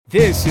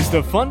This is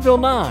the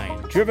Funville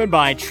 9, driven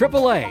by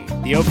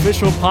AAA, the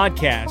official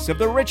podcast of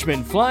the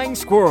Richmond Flying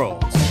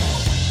Squirrels.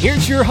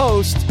 Here's your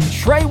host,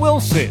 Trey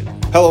Wilson.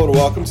 Hello and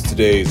welcome to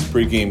today's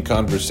pregame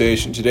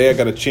conversation. Today I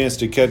got a chance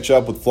to catch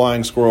up with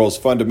Flying Squirrels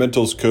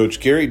fundamentals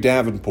coach Gary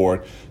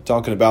Davenport,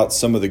 talking about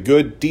some of the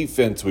good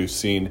defense we've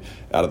seen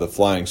out of the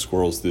Flying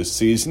Squirrels this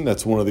season.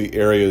 That's one of the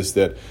areas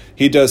that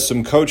he does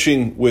some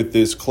coaching with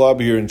this club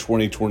here in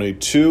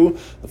 2022.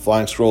 The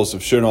Flying Squirrels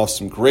have shown off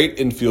some great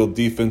infield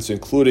defense,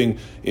 including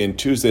in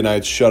Tuesday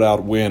night's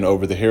shutout win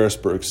over the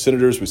Harrisburg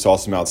Senators. We saw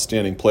some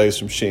outstanding plays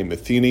from Shane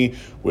Matheny,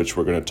 which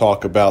we're going to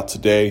talk about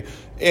today,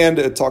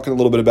 and talking a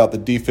little bit about the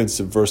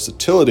defensive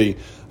versatility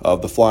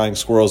of the Flying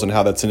Squirrels and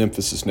how that's an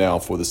emphasis now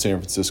for the San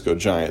Francisco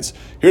Giants.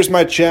 Here's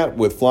my chat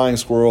with Flying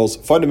Squirrels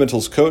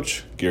fundamentals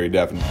coach Gary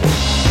Davenport.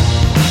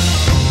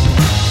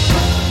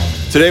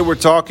 Today we're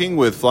talking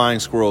with Flying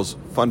Squirrels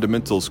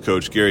fundamentals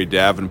coach Gary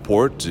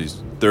Davenport.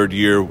 He's third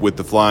year with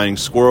the Flying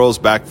Squirrels,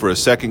 back for a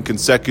second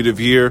consecutive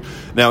year.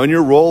 Now, in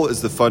your role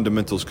as the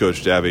fundamentals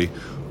coach, Davy,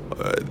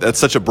 that's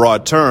such a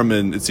broad term,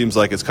 and it seems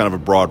like it's kind of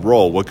a broad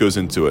role. What goes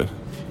into it?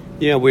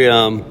 Yeah, we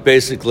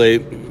basically,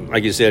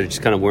 like you said,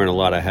 just kind of wearing a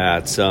lot of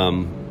hats. I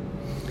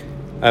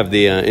have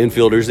the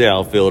infielders, the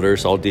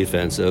outfielders, all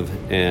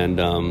defensive,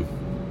 and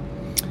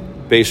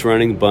base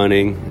running,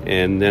 bunting,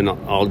 and then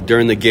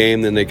during the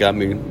game, then they got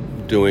me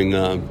doing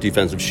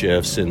defensive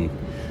shifts and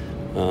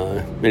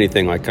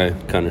anything like I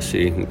kind of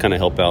see and kind of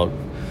help out.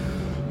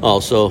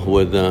 Also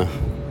with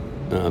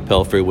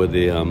Pelfrey with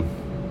the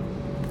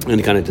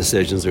any kind of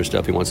decisions or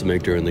stuff he wants to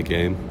make during the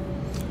game.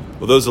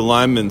 Well, those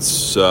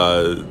alignments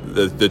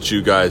that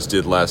you guys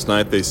did last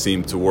night, they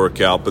seemed to work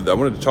out. But I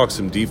wanted to talk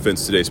some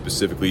defense today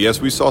specifically. Yes,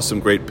 we saw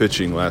some great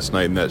pitching last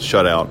night in that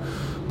shutout,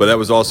 but that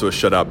was also a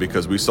shutout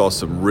because we saw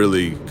some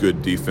really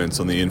good defense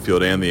on the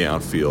infield and the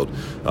outfield.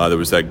 There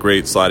was that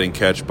great sliding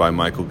catch by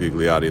Michael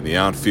Gigliotti in the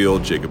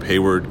outfield. Jacob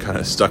Hayward kind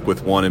of stuck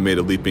with one and made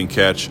a leaping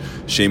catch.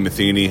 Shane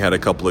Matheny had a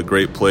couple of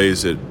great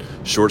plays at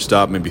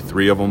shortstop, maybe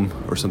three of them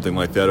or something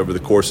like that over the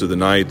course of the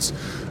nights.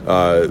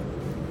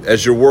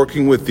 As you're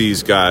working with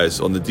these guys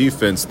on the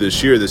defense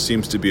this year, this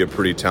seems to be a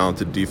pretty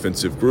talented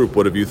defensive group.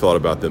 What have you thought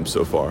about them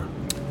so far?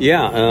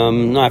 Yeah,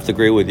 I have to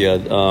agree with you.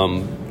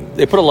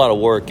 They put a lot of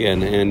work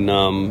in, and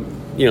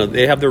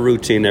they have their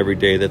routine every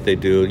day that they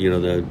do.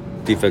 The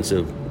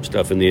defensive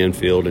stuff in the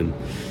infield, and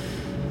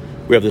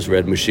we have this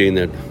red machine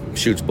that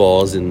shoots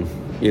balls, and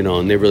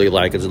and they really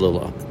like it. It's a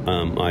little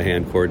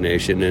eye-hand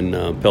coordination,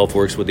 and Pelf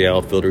works with the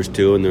outfielders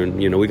too. And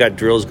then we got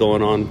drills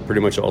going on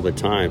pretty much all the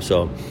time.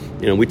 So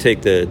we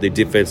take the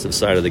defensive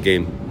side of the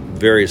game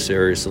very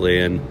seriously,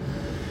 and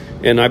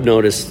I've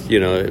noticed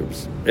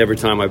every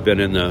time I've been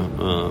in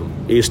the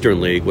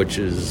Eastern League, which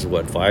is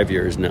 5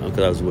 years now,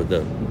 because I was with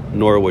the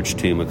Norwich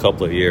team a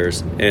couple of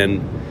years,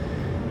 and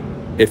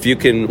if you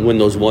can win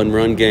those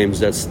one-run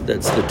games, that's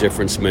the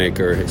difference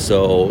maker.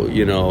 So,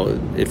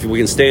 if we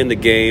can stay in the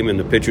game and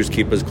the pitchers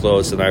keep us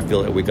close, and I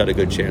feel like we got a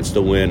good chance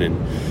to win. And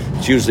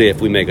it's usually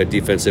if we make a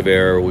defensive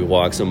error, we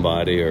walk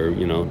somebody, or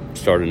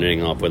start an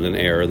inning off with an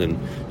error, then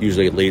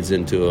usually it leads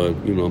into a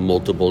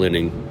multiple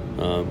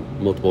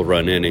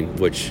run inning,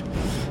 which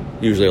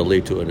usually will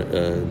lead to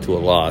a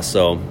loss.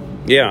 So,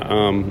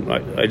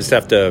 I just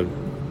have to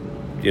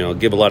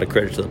give a lot of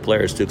credit to the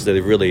players too, because they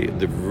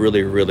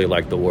really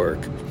like the work.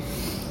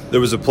 There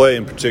was a play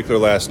in particular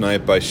last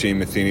night by Shane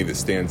Matheny that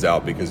stands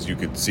out because you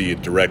could see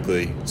it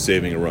directly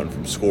saving a run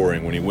from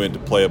scoring. When he went to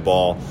play a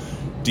ball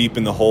deep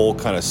in the hole,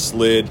 kind of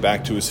slid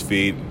back to his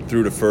feet,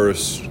 threw to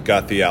first,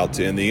 got the out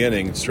to end the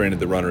inning,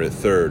 stranded the runner at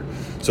third.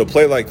 So a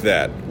play like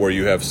that, where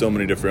you have so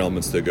many different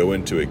elements that go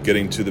into it,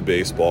 getting to the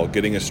baseball,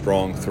 getting a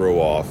strong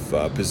throw-off,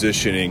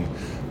 positioning,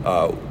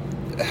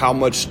 how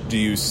much do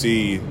you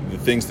see the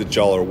things that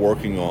y'all are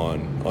working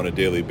on a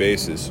daily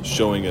basis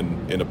showing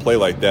in a play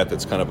like that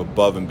that's kind of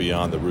above and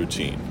beyond the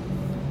routine?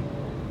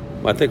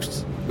 Well, I think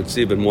what's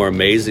even more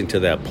amazing to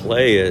that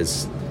play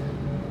is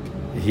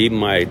he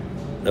might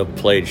have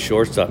played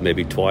shortstop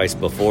maybe twice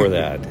before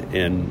that.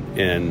 And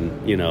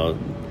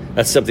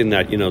that's something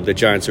that, the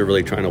Giants are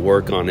really trying to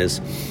work on, is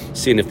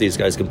seeing if these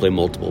guys can play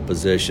multiple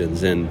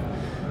positions. And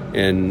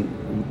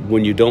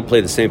when you don't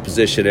play the same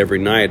position every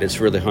night, it's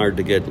really hard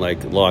to get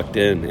locked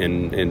in.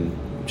 And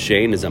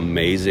Shane is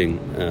amazing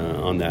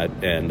on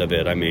that end of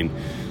it. I mean,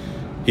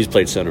 he's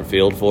played center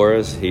field for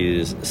us.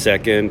 He's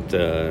second.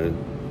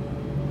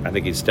 I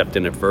think he stepped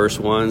in at first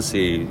once.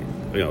 He,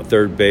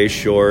 third base,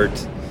 short.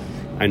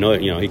 I know,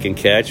 he can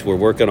catch. We're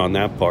working on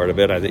that part of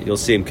it. I think you'll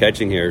see him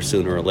catching here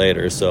sooner or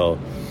later. So,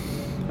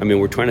 I mean,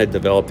 we're trying to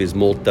develop these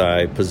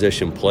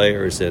multi-position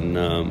players, and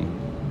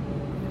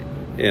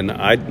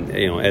I,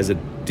 as a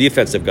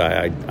defensive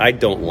guy, I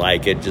don't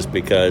like it just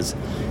because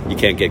you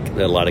can't get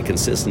a lot of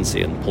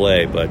consistency in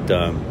play.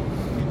 But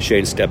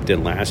Shane stepped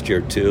in last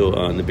year too.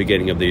 In the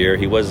beginning of the year,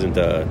 he wasn't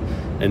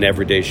an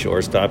everyday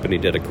shortstop, and he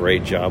did a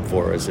great job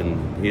for us.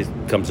 And he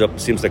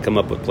seems to come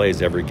up with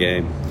plays every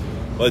game.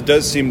 Well, it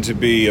does seem to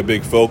be a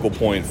big focal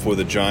point for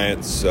the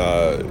Giants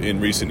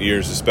in recent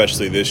years,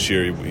 especially this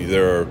year.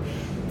 There are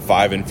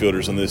 5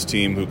 infielders on this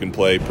team who can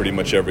play pretty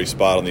much every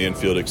spot on the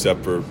infield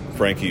except for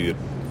Frankie at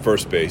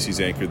first base. He's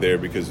anchored there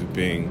because of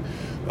being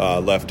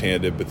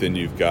left-handed, but then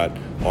you've got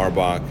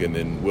Arbach and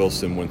then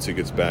Wilson once he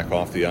gets back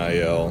off the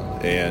IL,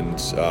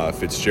 and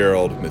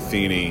Fitzgerald,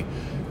 Matheny.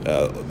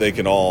 They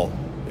can all,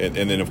 and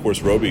then of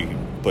course Roby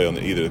play on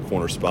either the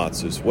corner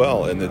spots as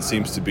well, and it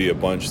seems to be a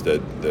bunch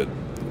that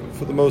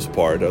for the most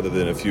part, other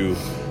than a few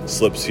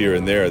slips here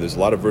and there, there's a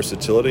lot of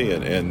versatility,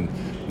 and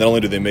not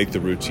only do they make the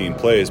routine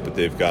plays, but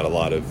they've got a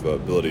lot of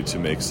ability to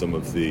make some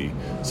of the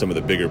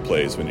bigger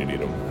plays when you need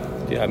them.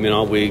 Yeah, I mean,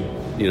 all we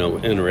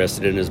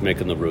interested in is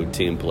making the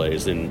routine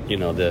plays, and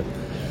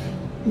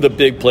the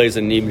big plays.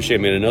 And even Shea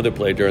made another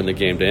play during the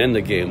game to end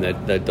the game,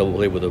 that double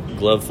play with a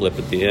glove flip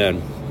at the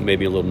end. Made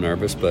me a little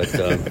nervous, but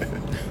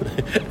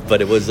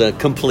but it was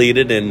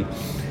completed, and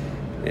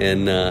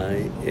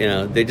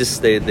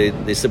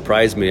they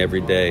surprise me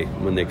every day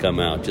when they come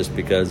out, just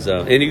because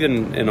and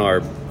even in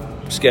our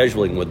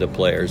scheduling with the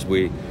players,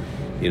 we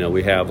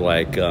have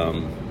like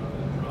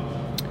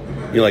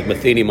like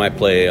Matheny might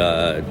play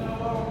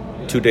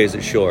 2 days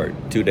at short,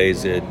 2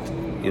 days at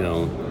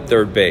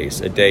third base,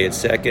 a day at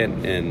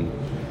second, and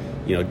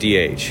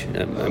DH.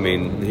 I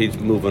mean, he's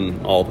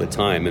moving all the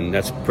time, and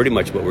that's pretty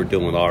much what we're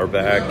doing with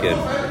Arbach,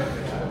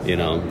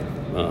 and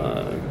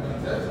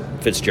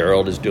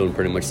Fitzgerald is doing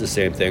pretty much the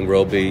same thing.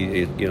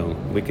 Roby,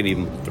 we could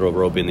even throw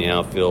Roby in the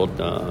outfield.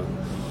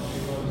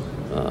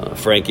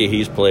 Frankie,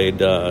 he's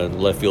played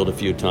left field a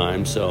few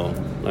times, so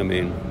I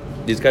mean,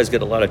 these guys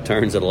get a lot of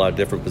turns at a lot of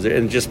different positions,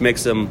 and it just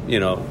makes them,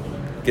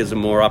 gives them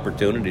more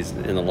opportunities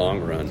in the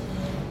long run.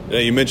 Yeah,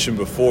 you mentioned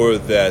before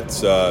that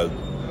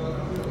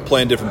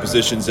playing different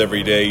positions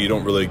every day, you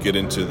don't really get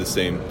into the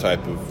same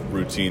type of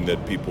routine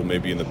that people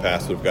maybe in the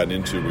past would have gotten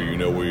into, where you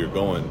know where you're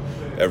going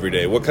every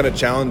day. What kind of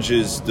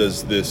challenges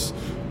does this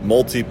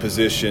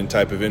multi-position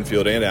type of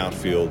infield and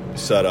outfield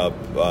setup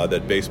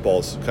that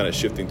baseball's kind of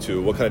shifting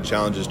to, what kind of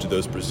challenges do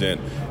those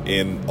present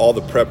in all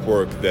the prep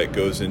work that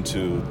goes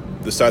into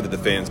the side that the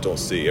fans don't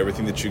see?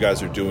 Everything that you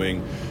guys are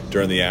doing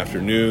during the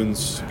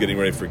afternoons, getting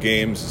ready for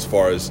games, as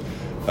far as,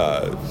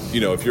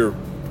 if you're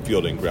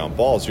fielding ground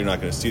balls, you're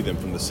not going to see them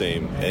from the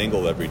same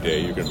angle every day.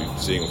 You're going to be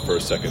seeing them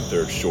first, second,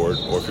 third, short.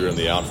 Or if you're in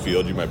the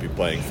outfield, you might be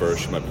playing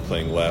first, you might be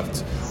playing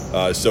left.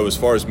 So as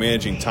far as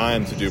managing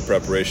time to do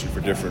preparation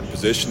for different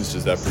positions,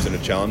 does that present a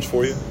challenge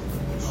for you?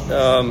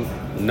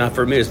 Not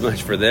for me as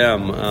much for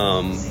them.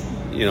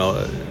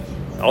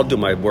 I'll do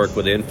my work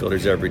with the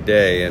infielders every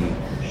day, and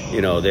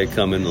they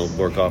come in, they'll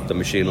work off the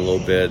machine a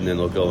little bit, and then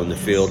they'll go in the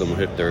field and we'll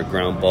hit their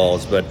ground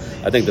balls. But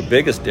I think the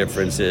biggest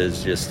difference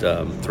is just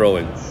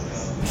throwing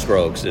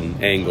strokes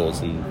and angles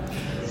and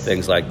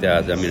things like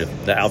that. I mean,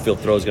 if the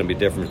outfield throw is going to be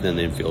different than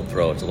the infield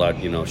throw. It's a lot,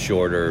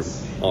 shorter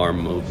arm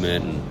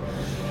movement,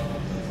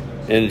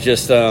 and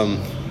just the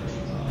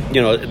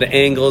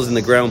angles and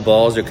the ground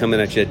balls are coming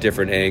at you at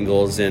different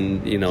angles.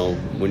 And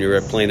when you're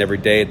playing every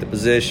day at the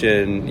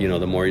position,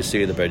 the more you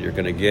see, the better you're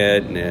going to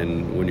get.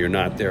 And when you're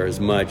not there as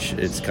much,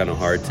 it's kind of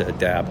hard to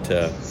adapt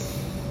to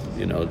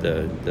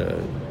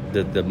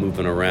the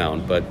moving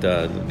around.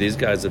 But these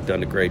guys have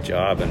done a great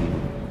job,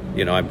 and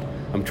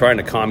I'm trying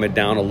to calm it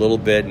down a little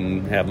bit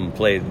and have them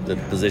play the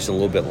position a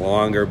little bit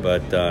longer,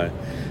 but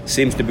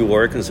seems to be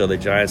working. So the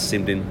Giants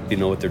seem to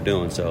know what they're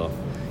doing. So,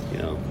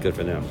 good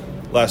for them.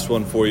 Last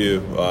one for you,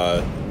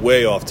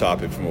 way off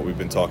topic from what we've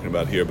been talking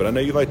about here, but I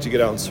know you like to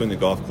get out and swing the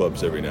golf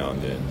clubs every now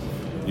and then.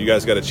 You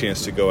guys got a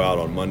chance to go out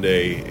on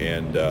Monday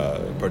and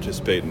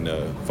participate in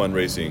a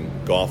fundraising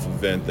golf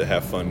event, the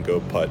Have Fun Go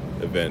Putt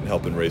event,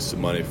 helping raise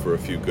some money for a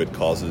few good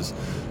causes.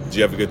 Did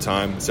you have a good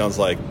time? It sounds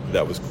like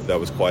that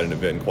was quite an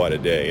event, quite a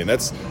day. And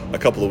that's a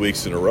couple of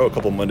weeks in a row, a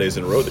couple of Mondays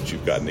in a row that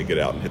you've gotten to get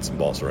out and hit some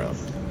balls around.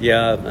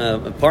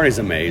 Yeah, Parney's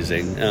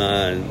amazing.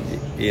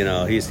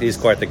 He's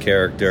quite the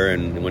character,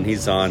 and when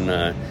he's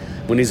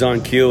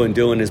on cue and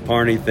doing his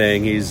Parney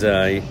thing, he's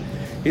a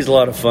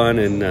lot of fun,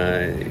 and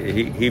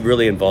he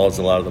really involves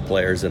a lot of the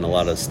players in a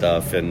lot of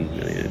stuff. And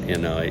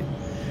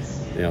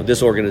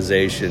this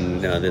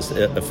organization, this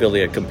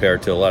affiliate,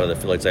 compared to a lot of the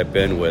affiliates I've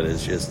been with,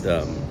 is just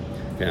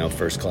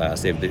first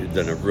class. They've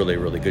done a really,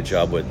 really good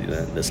job with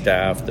the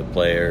staff, the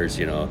players,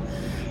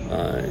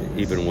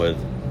 even with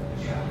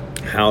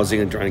housing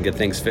and trying to get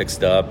things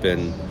fixed up.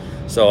 And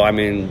so, I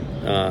mean,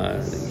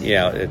 we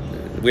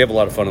have a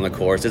lot of fun on the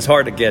course. It's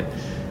hard to get,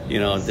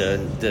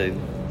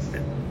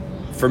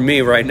 for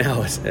me right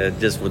now, it's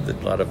just with a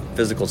lot of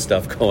physical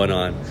stuff going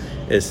on,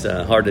 it's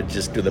hard to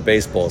just do the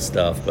baseball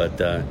stuff. But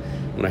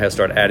when I have to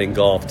start adding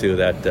golf too,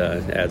 that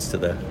adds to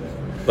the.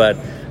 But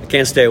I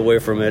can't stay away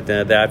from it.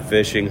 That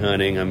fishing,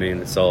 hunting, I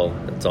mean, it's all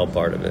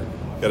part of it.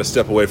 Got to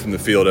step away from the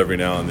field every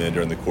now and then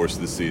during the course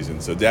of the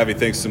season. So, Davey,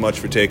 thanks so much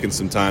for taking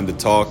some time to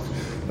talk.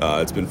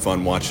 It's been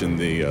fun watching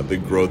the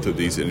growth of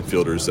these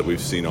infielders that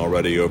we've seen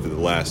already over the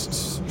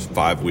last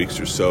 5 weeks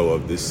or so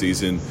of this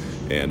season.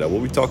 And we'll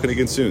be talking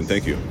again soon.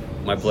 Thank you.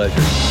 My pleasure.